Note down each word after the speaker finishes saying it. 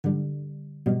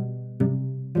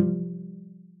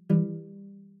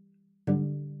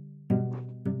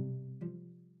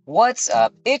What's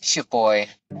up? It's your boy,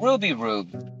 Ruby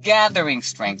Rube, Gathering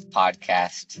Strength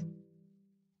Podcast.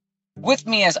 With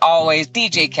me as always,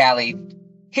 DJ Khaled.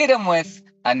 Hit him with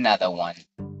another one.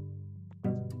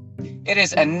 It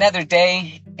is another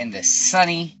day in the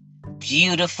sunny,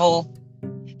 beautiful,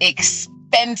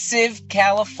 expensive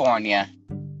California.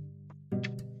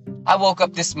 I woke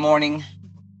up this morning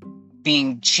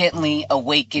being gently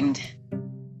awakened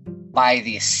by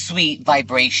the sweet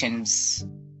vibrations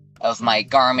of my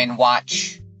Garmin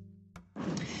watch.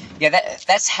 Yeah,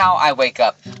 that's how I wake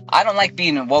up. I don't like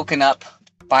being woken up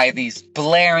by these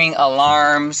blaring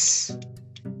alarms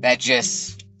that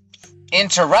just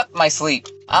interrupt my sleep.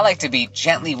 I like to be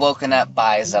gently woken up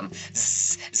by some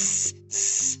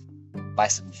by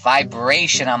some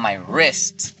vibration on my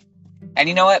wrist. And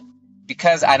you know what?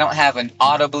 Because I don't have an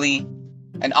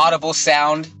audible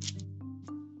sound,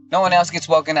 no one else gets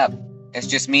woken up. It's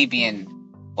just me being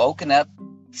woken up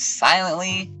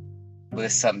silently with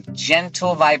some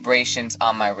gentle vibrations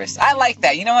on my wrist. I like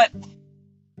that. You know what?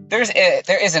 There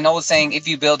is an old saying, if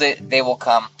you build it, they will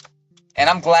come. And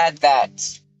I'm glad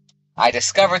that I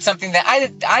discovered something that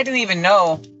I didn't even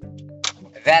know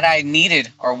that I needed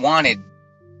or wanted.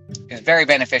 It's very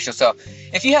beneficial. So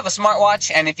if you have a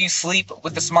smartwatch and if you sleep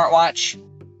with the smartwatch,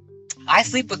 I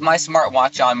sleep with my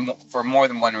smartwatch on for more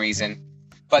than one reason.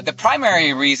 But the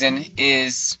primary reason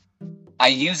is I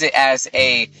use it as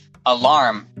a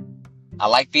alarm. I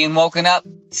like being woken up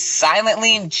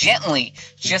silently and gently,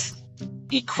 just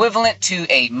equivalent to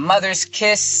a mother's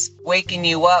kiss waking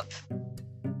you up.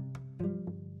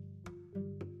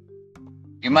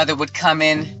 Your mother would come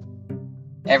in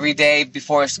every day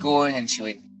before school and she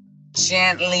would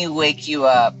gently wake you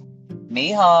up.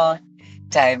 Mijo,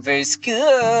 time for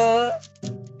school.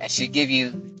 And she'd give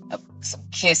you some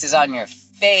kisses on your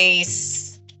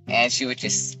face, and she would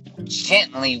just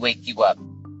gently wake you up.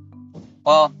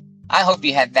 Well, I hope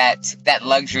you had that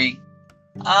luxury.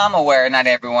 I'm aware not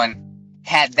everyone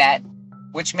had that,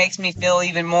 which makes me feel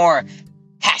even more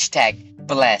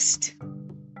 #blessed.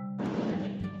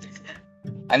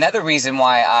 Another reason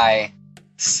why I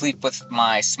sleep with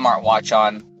my smartwatch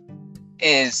on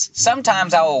is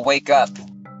sometimes I will wake up.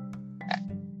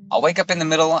 I'll wake up in the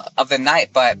middle of the night,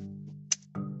 but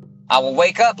I will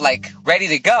wake up like ready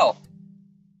to go.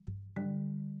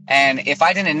 And if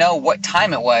I didn't know what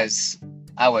time it was,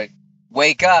 I would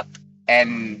wake up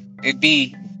and it'd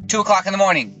be 2 o'clock in the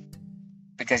morning.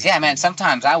 Because yeah, man,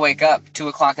 sometimes I wake up 2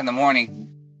 o'clock in the morning,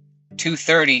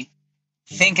 2:30,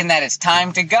 thinking that it's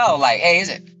time to go. Like, hey, is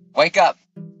it? Wake up.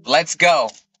 Let's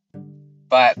go.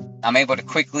 But I'm able to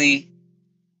quickly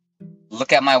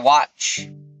look at my watch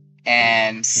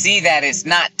and see that it's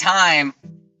not time,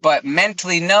 but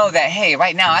mentally know that, hey,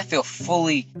 right now I feel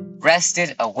fully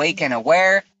rested, awake, and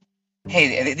aware.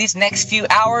 Hey, these next few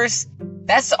hours,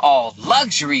 that's all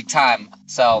luxury time.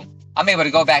 So I'm able to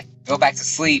go back to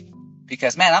sleep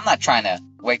because, man, I'm not trying to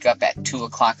wake up at 2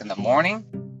 o'clock in the morning.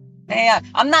 Hey,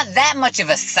 I'm not that much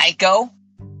of a psycho.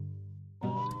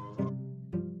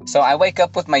 So I wake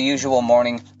up with my usual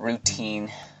morning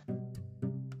routine.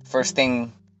 First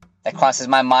thing that crosses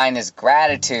my mind is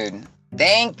gratitude.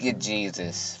 Thank you,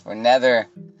 Jesus, for another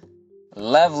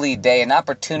lovely day, an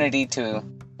opportunity to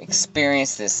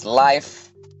experience this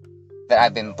life that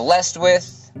I've been blessed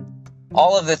with.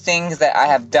 All of the things that I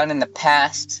have done in the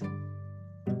past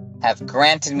have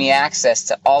granted me access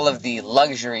to all of the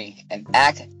luxury and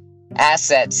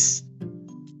assets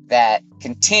that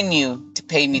continue to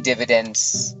pay me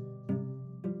dividends.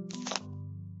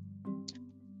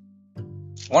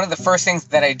 One of the first things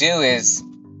that I do is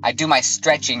I do my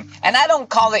stretching, and I don't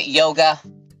call it yoga.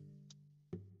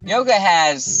 Yoga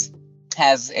has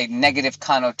a negative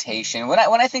connotation. When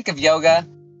I think of yoga,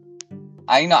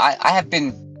 I have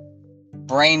been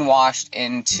brainwashed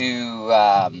into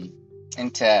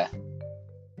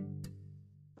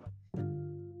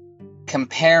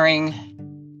comparing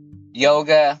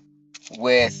yoga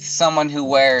with someone who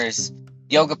wears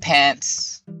yoga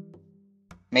pants,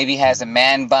 maybe has a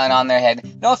man bun on their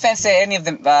head. No offense to any of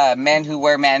the men who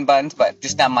wear man buns, but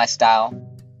just not my style.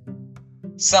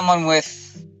 Someone with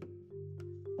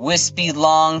wispy,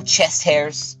 long chest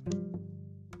hairs,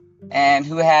 and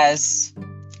who has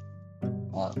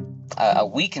a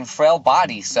weak and frail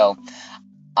body. So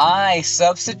I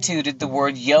substituted the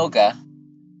word yoga,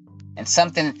 and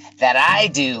something that I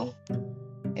do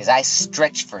is I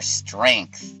stretch for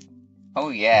strength. Oh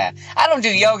yeah, I don't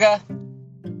do yoga.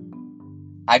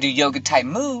 I do yoga type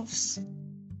moves,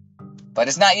 but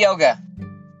it's not yoga.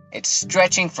 It's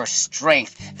stretching for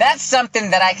strength. That's something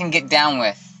that I can get down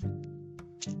with.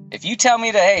 If you tell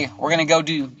me that, hey, we're going to go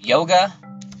do yoga,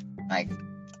 like,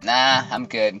 nah, I'm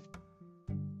good.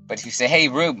 But if you say, hey,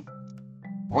 Rube,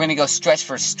 we're going to go stretch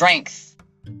for strength.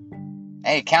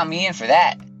 Hey, count me in for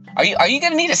that. Are you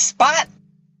going to need a spot?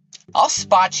 I'll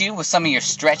spot you with some of your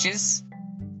stretches.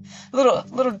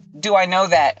 Little do I know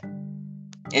that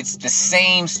it's the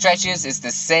same stretches, it's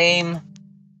the same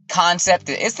concept,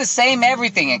 it's the same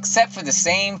everything except for the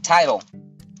same title.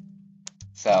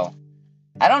 So,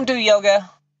 I don't do yoga,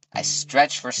 I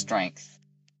stretch for strength.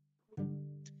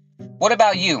 What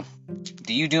about you?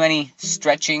 Do you do any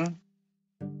stretching?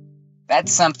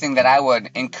 That's something that I would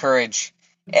encourage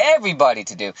everybody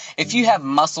to do. If you have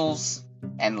muscles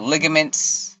and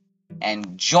ligaments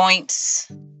and joints,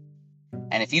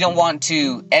 and if you don't want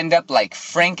to end up like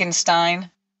Frankenstein,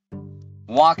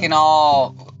 walking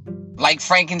all like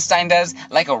Frankenstein does,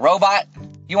 like a robot,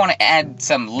 you want to add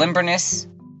some limberness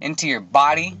into your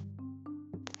body,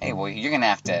 hey, well, you're going to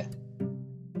have to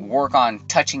work on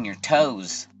touching your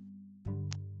toes.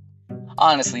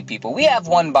 Honestly, people, we have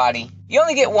one body. You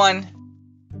only get one.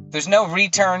 There's no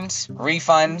returns,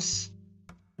 refunds.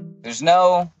 There's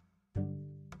no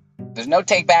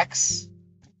takebacks.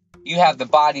 You have the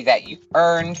body that you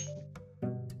earned,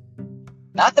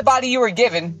 not the body you were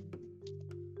given.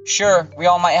 Sure, we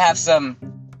all might have some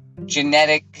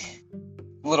genetic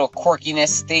little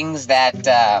quirkiness, things that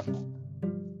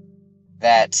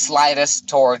slide us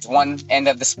towards one end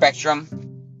of the spectrum.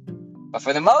 But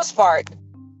for the most part,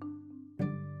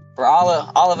 for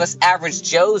all of us average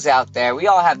Joes out there, we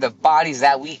all have the bodies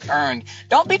that we earned.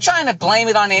 Don't be trying to blame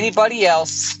it on anybody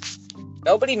else.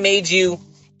 Nobody made you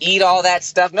eat all that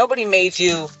stuff. Nobody made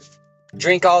you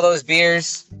drink all those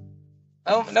beers.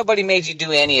 Nobody made you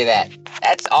do any of that.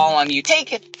 That's all on you.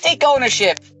 Take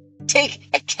ownership. Take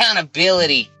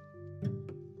accountability.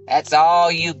 That's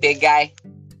all you, big guy.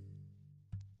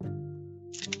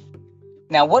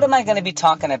 Now, what am I going to be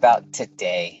talking about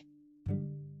today?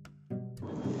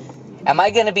 Am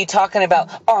I going to be talking about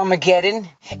Armageddon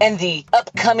and the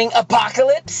upcoming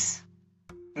apocalypse?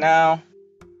 No.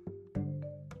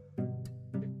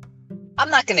 I'm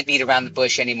not going to beat around the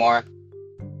bush anymore.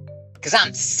 Because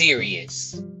I'm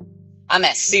serious. I'm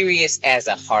as serious as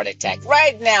a heart attack.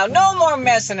 Right now, no more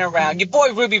messing around. Your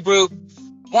boy Ruby Rube,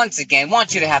 once again,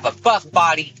 wants you to have a buff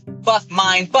body, buff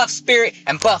mind, buff spirit,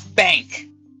 and buff bank.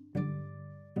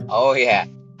 Oh yeah,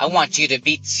 I want you to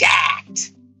be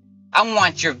jacked. I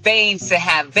want your veins to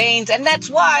have veins, and that's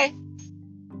why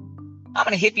I'm going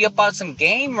to hit you up on some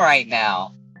game right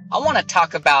now. I want to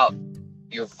talk about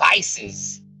your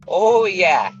vices. Oh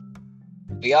yeah,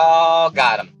 we all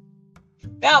got them.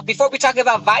 Now, before we talk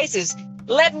about vices,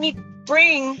 let me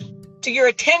bring to your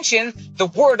attention the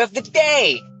word of the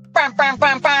day. Bam, bam,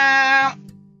 bam, bam.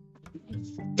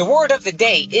 The word of the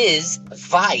day is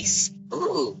vice.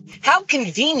 Ooh, how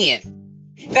convenient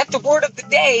that the word of the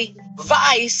day,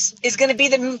 vice, is going to be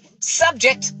the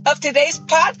subject of today's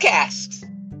podcast.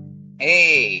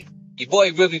 Hey, your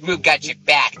boy Ruby Rube got your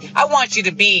back. I want you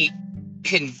to be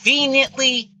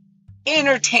conveniently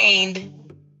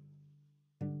entertained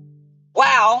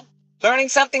while learning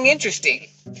something interesting.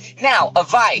 Now, a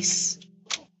vice.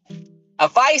 A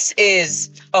vice is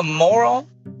a moral,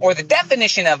 or the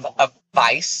definition of a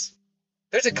vice.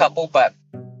 There's a couple, but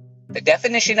the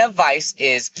definition of vice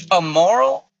is a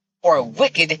moral or a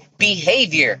wicked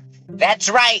behavior. That's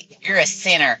right, you're a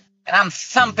sinner, and I'm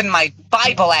thumping my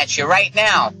Bible at you right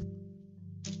now.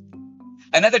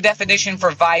 Another definition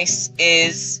for vice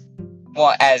is,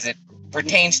 well, as it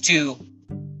pertains to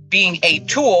being a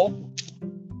tool,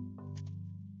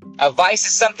 a vice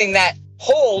is something that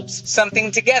holds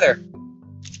something together.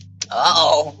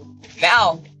 Uh-oh.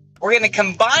 Now, we're going to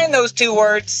combine those two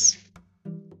words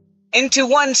into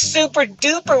one super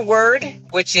duper word,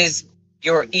 which is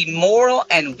your immoral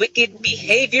and wicked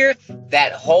behavior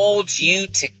that holds you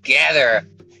together.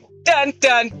 Dun,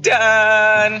 dun,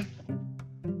 dun.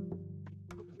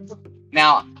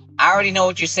 Now, I already know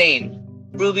what you're saying,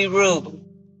 Ruby Rube,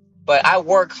 but I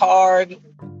work hard.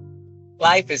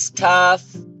 Life is tough.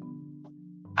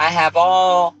 I have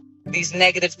all these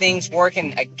negative things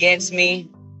working against me,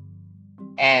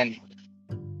 and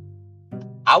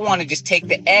I want to just take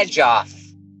the edge off.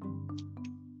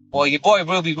 Well, your boy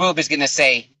Ruby Rube is going to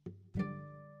say,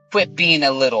 quit being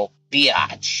a little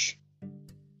biatch.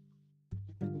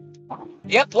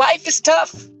 Yep, life is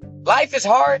tough. Life is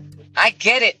hard. I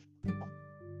get it.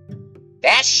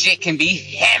 That shit can be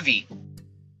heavy.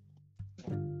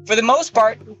 For the most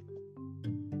part,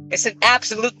 it's an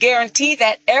absolute guarantee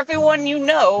that everyone you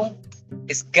know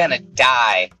is gonna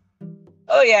die.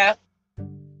 Oh yeah.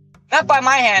 Not by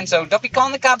my hand, so don't be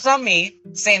calling the cops on me,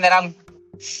 saying that I'm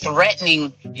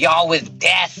threatening y'all with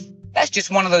death. That's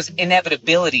just one of those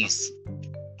inevitabilities.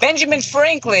 Benjamin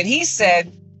Franklin, he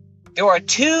said, there are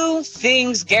two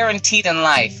things guaranteed in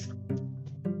life: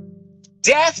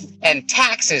 death and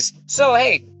taxes. So,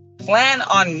 hey, plan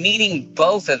on meeting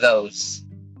both of those.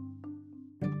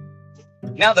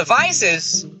 Now, the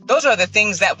vices, those are the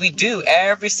things that we do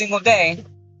every single day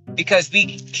because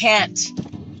we can't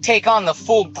take on the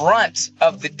full brunt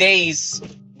of the day's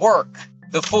work,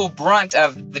 the full brunt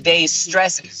of the day's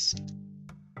stresses.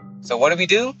 So what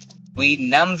do? We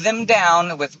numb them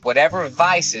down with whatever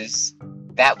vices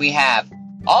that we have.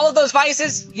 All of those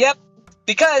vices, yep.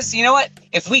 Because you know what?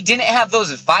 If we didn't have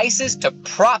those vices to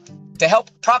help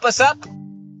prop us up,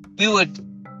 we would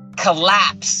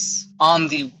collapse on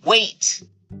the weight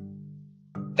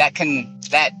that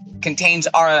contains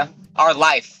our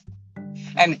life.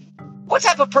 And what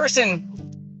type of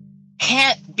person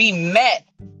can't be met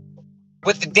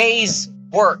with the day's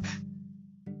work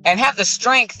and have the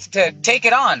strength to take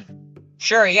it on?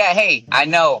 Sure, yeah, hey, I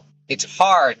know it's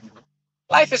hard.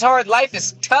 Life is hard. Life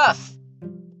is tough.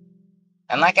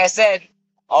 And like I said,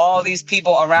 all these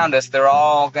people around us, they're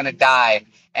all going to die.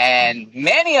 And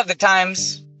many of the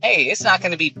times, hey, it's not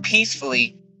going to be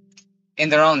peacefully in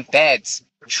their own beds.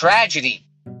 Tragedy,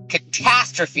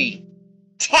 catastrophe,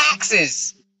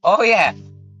 taxes. Oh, yeah.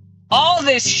 All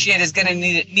this shit is going to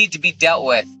need to be dealt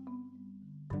with.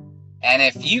 And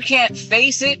if you can't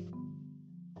face it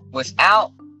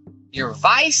without your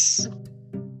vice,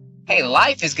 hey,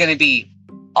 life is going to be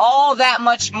all that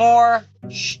much more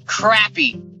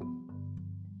crappy.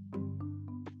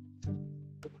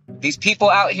 These people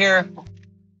out here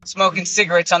smoking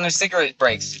cigarettes on their cigarette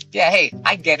breaks. Yeah, hey,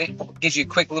 I get it. Gives you a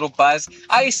quick little buzz.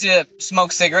 I used to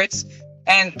smoke cigarettes.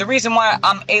 And the reason why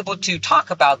I'm able to talk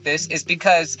about this is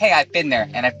because, hey, I've been there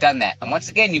and I've done that. And once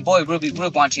again, your boy Ruby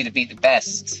Rube wants you to be the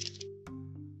best.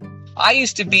 I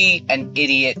used to be an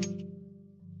idiot.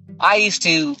 I used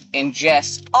to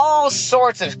ingest all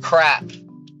sorts of crap.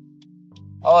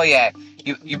 Oh yeah,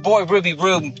 your boy Ruby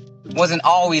Rube wasn't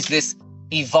always this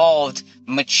evolved,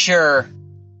 mature,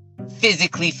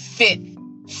 physically fit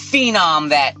phenom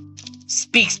that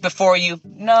speaks before you.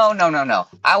 No.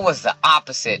 I was the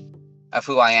opposite of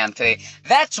who I am today.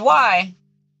 That's why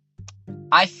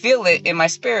I feel it in my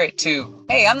spirit to,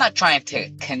 hey, I'm not trying to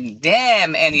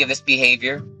condemn any of this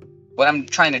behavior. What I'm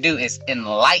trying to do is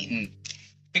enlighten.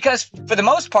 Because for the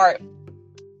most part,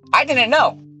 I didn't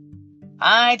know.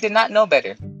 I did not know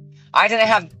better. I didn't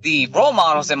have the role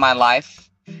models in my life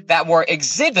that were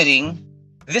exhibiting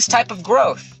this type of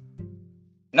growth.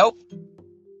 Nope.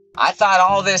 I thought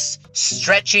all this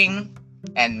stretching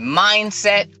and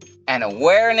mindset and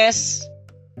awareness,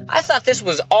 I thought this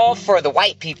was all for the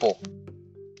white people.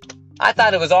 I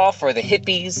thought it was all for the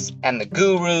hippies and the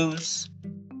gurus.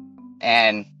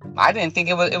 And I didn't think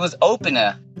it was open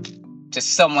to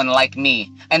someone like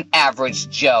me, an average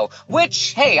Joe.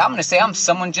 Which, hey, I'm going to say I'm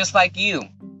someone just like you.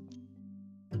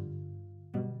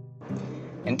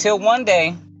 Until one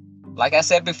day, like I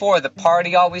said before, the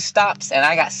party always stops, and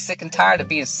I got sick and tired of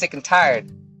being sick and tired.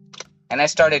 And I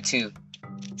started to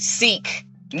seek,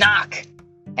 knock,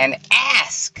 and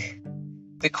ask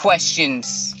the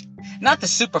questions. Not the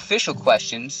superficial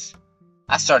questions.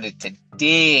 I started to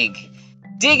dig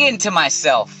into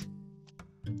myself.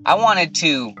 I wanted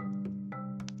to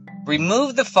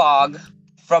remove the fog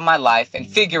from my life and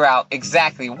figure out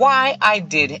exactly why I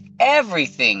did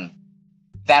everything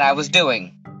that I was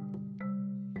doing.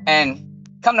 And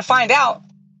come to find out,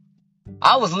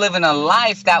 I was living a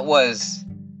life that was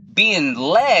being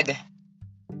led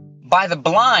by the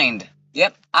blind.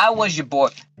 Yep, I was your boy.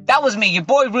 That was me, your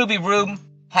boy Ruby Rube,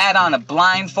 had on a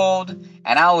blindfold,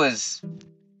 and I was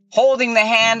holding the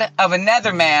hand of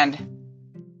another man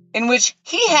in which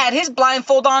he had his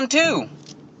blindfold on too.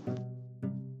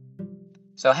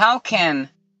 So how can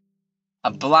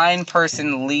a blind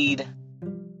person lead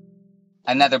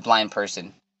another blind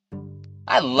person?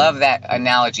 I love that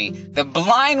analogy. The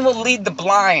blind will lead the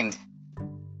blind.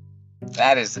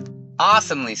 That is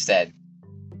awesomely said.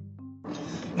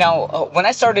 Now, when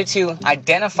I started to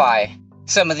identify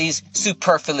some of these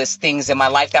superfluous things in my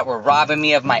life that were robbing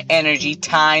me of my energy,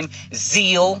 time,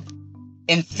 zeal,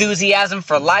 enthusiasm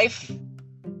for life,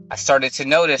 I started to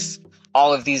notice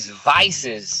all of these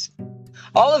vices,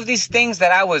 all of these things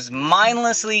that I was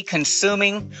mindlessly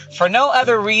consuming for no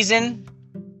other reason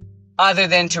other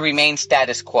than to remain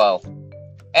status quo.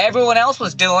 Everyone else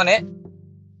was doing it,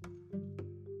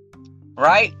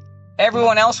 right?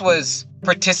 Everyone else was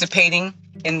participating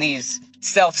in these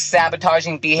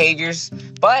self-sabotaging behaviors,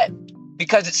 but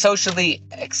because it's socially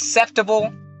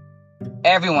acceptable,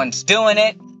 everyone's doing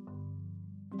it.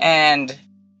 And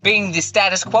being the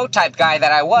status quo type guy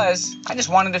that I was, I just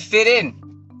wanted to fit in.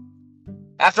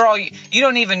 After all, you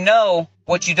don't even know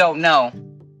what you don't know.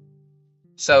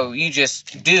 So you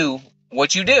just do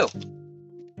what you do.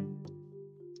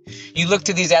 You look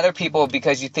to these other people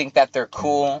because you think that they're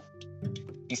cool.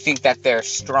 You think that they're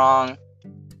strong.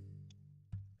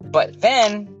 But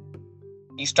then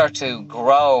you start to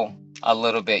grow a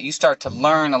little bit. You start to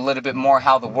learn a little bit more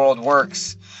how the world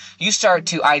works. You start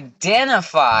to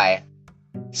identify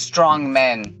strong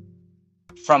men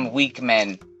from weak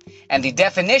men. And the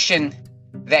definition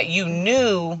that you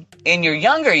knew in your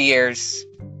younger years,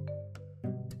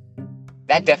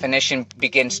 that definition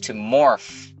begins to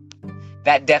morph.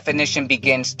 That definition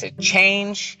begins to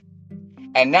change.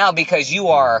 And now, because you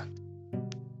are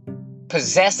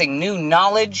possessing new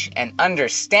knowledge and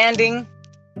understanding,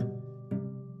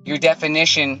 your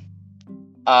definition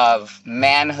of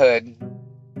manhood,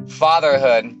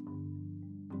 fatherhood,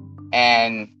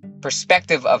 and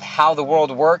perspective of how the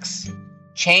world works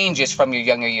changes from your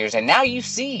younger years. And now you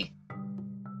see.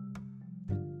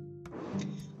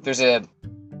 There's a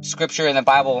scripture in the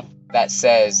Bible that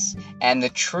says, "And the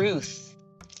truth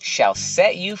shall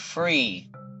set you free."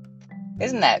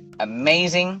 Isn't that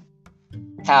amazing?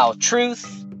 How truth,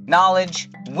 knowledge,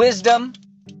 wisdom,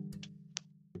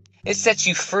 it sets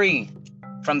you free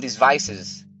from these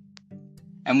vices.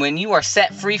 And when you are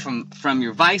set free from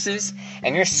your vices,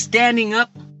 and you're standing up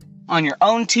on your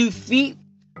own 2 feet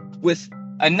with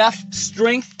enough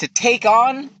strength to take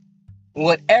on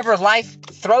whatever life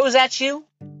throws at you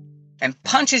and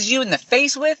punches you in the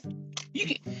face with,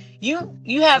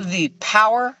 you have the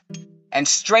power and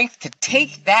strength to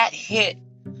take that hit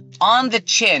on the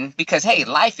chin, because hey,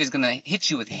 life is gonna hit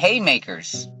you with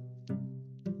haymakers.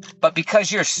 But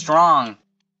because you're strong,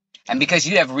 and because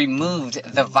you have removed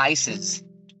the vices,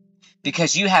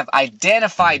 because you have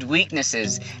identified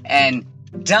weaknesses and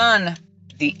done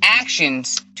the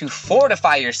actions to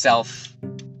fortify yourself,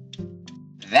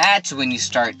 that's when you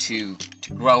start to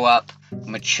grow up,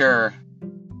 mature,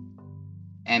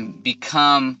 and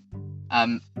become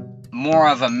more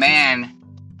of a man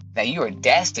that you are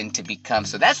destined to become.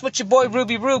 So that's what your boy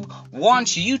Ruby Rube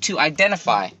wants you to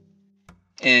identify,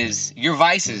 is your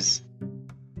vices.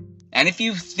 And if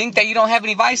you think that you don't have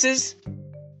any vices,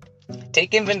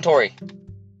 take inventory.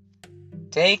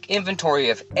 Take inventory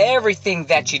of everything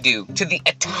that you do to the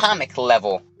atomic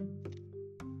level,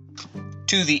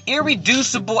 to the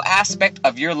irreducible aspect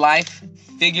of your life.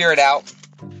 Figure it out.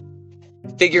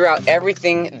 Figure out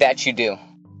everything that you do.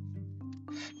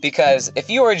 Because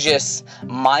if you are just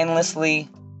mindlessly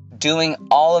doing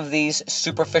all of these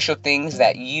superficial things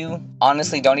that you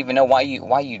honestly don't even know why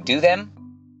you do them,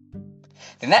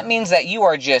 then that means that you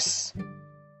are just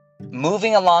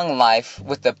moving along life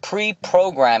with the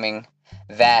pre-programming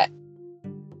that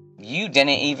you didn't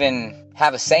even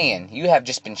have a say in. You have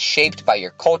just been shaped by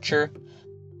your culture,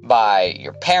 by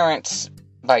your parents,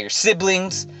 by your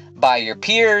siblings, by your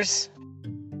peers.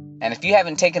 And if you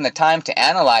haven't taken the time to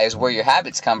analyze where your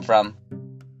habits come from,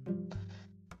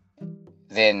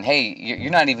 then hey, you're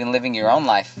not even living your own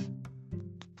life.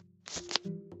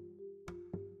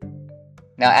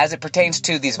 Now, as it pertains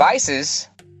to these vices,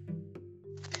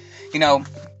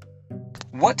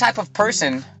 what type of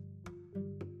person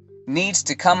needs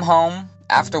to come home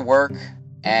after work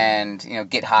and,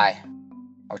 get high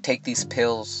or take these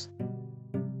pills?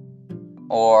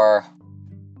 Or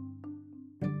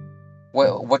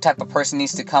what type of person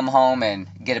needs to come home and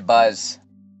get a buzz?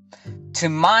 To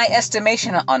my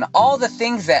estimation, on all the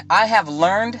things that I have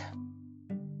learned,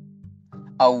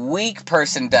 a weak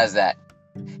person does that.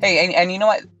 Hey, and you know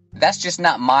what? That's just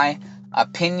not my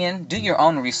opinion. Do your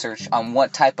own research on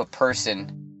what type of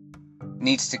person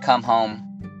needs to come home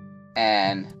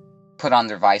and put on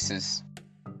their vices.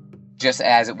 Just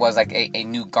as it was like a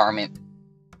new garment.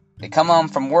 They come home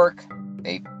from work,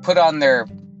 they put on their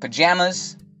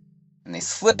pajamas, and they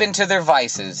slip into their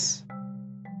vices.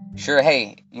 Sure,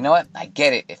 hey, you know what? I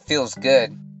get it. It feels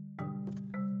good.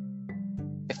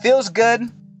 It feels good.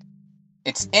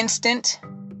 It's instant.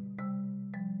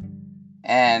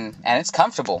 And it's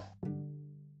comfortable.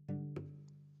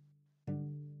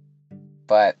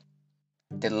 But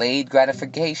delayed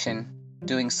gratification,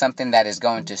 doing something that is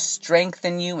going to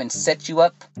strengthen you and set you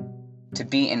up to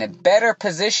be in a better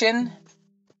position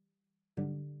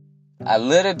a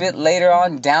little bit later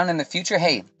on down in the future,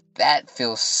 hey, that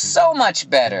feels so much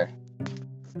better.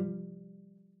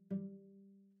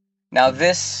 Now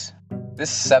this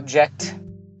subject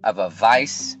of a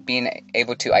vice, being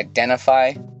able to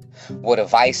identify what a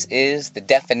vice is, the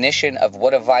definition of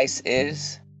what a vice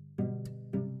is,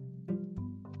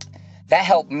 that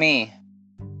helped me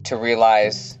to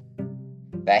realize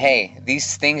that, hey,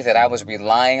 these things that I was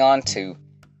relying on to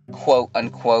quote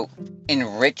unquote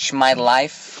enrich my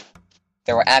life,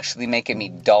 They were actually making me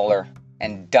duller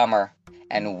and dumber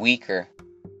and weaker.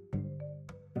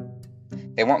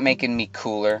 They weren't making me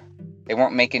cooler. They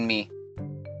weren't making me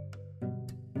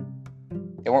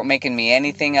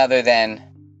anything other than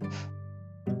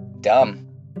dumb.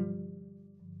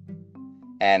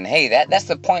 And hey, that's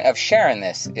the point of sharing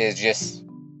this, is just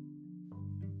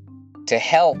to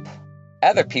help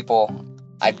other people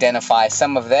identify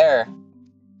some of their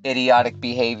idiotic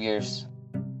behaviors.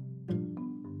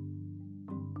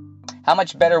 How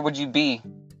much better would you be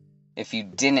if you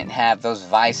didn't have those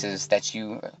vices that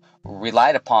you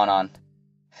relied upon?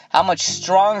 How much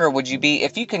stronger would you be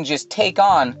if you can just take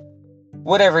on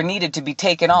whatever needed to be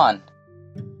taken on?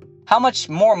 How much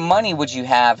more money would you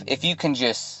have if you can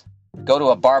just go to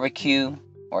a barbecue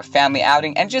or a family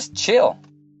outing and just chill?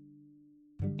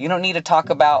 You don't need to talk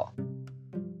about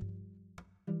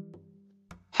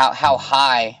how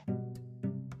high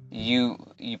you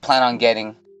plan on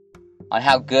getting, on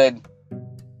how good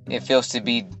it feels to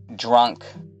be drunk.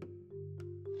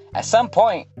 At some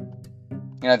point,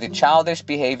 the childish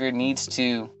behavior needs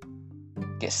to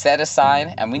get set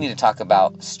aside, and we need to talk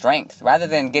about strength rather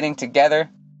than getting together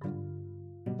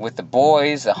with the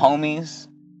boys, the homies,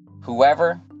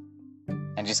 whoever,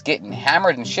 and just getting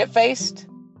hammered and shit-faced.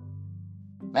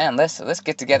 Man, let's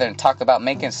get together and talk about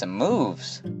making some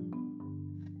moves.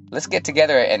 Let's get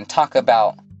together and talk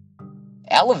about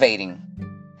elevating,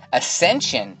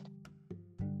 ascension,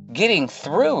 getting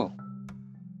through.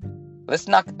 Let's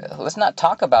not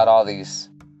talk about all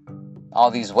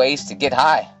these ways to get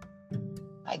high.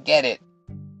 I get it.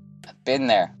 I've been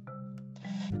there.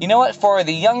 You know what? For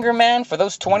the younger man, for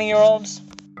those 20-year-olds,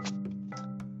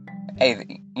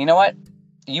 hey, you know what?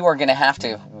 You are going to have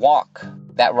to walk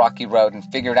that rocky road and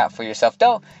figure it out for yourself.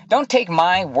 Don't take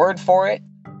my word for it.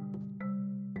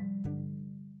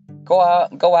 Go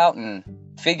out and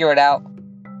figure it out.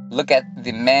 Look at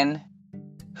the men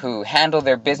who handle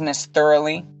their business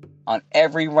thoroughly on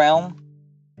every realm.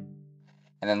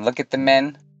 And then look at the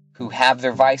men who have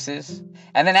their vices.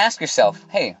 And then ask yourself,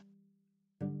 hey,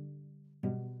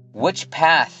 which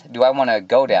path do I want to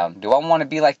go down? Do I want to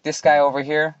be like this guy over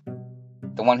here?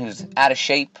 The one who's out of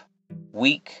shape,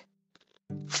 weak,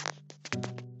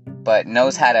 but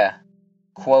knows how to,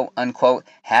 quote unquote,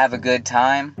 have a good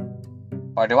time?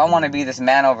 Or do I want to be this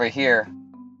man over here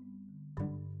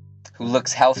who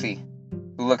looks healthy,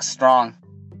 who looks strong,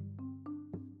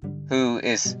 who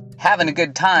is having a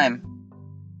good time,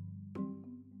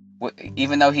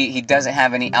 even though he doesn't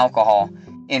have any alcohol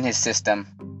in his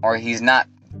system, or he's not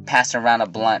passing around a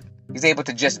blunt? He's able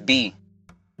to just be.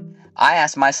 I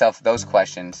ask myself those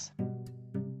questions,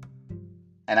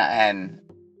 and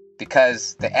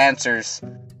because the answers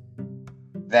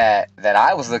that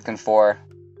I was looking for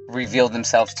revealed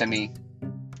themselves to me,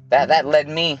 that led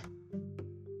me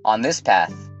on this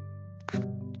path.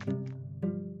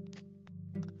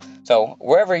 So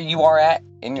wherever you are at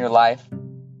in your life,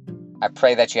 I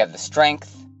pray that you have the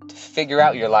strength to figure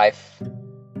out your life,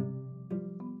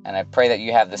 and I pray that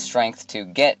you have the strength to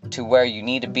get to where you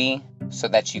need to be so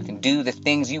that you can do the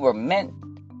things you were meant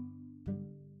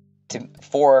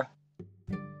for.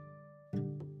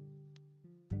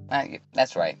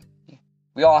 That's right.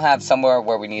 We all have somewhere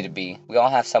where we need to be. We all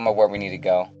have somewhere where we need to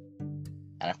go.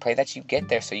 And I pray that you get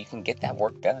there so you can get that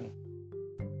work done.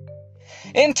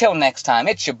 Until next time,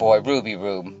 it's your boy, Ruby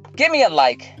Rube. Give me a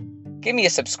like. Give me a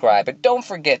subscribe. But don't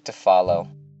forget to follow.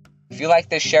 If you like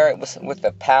this, share it with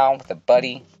a pal, with a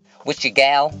buddy, with your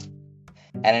gal.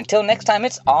 And until next time,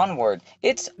 it's onward.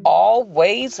 It's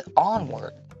always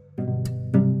onward.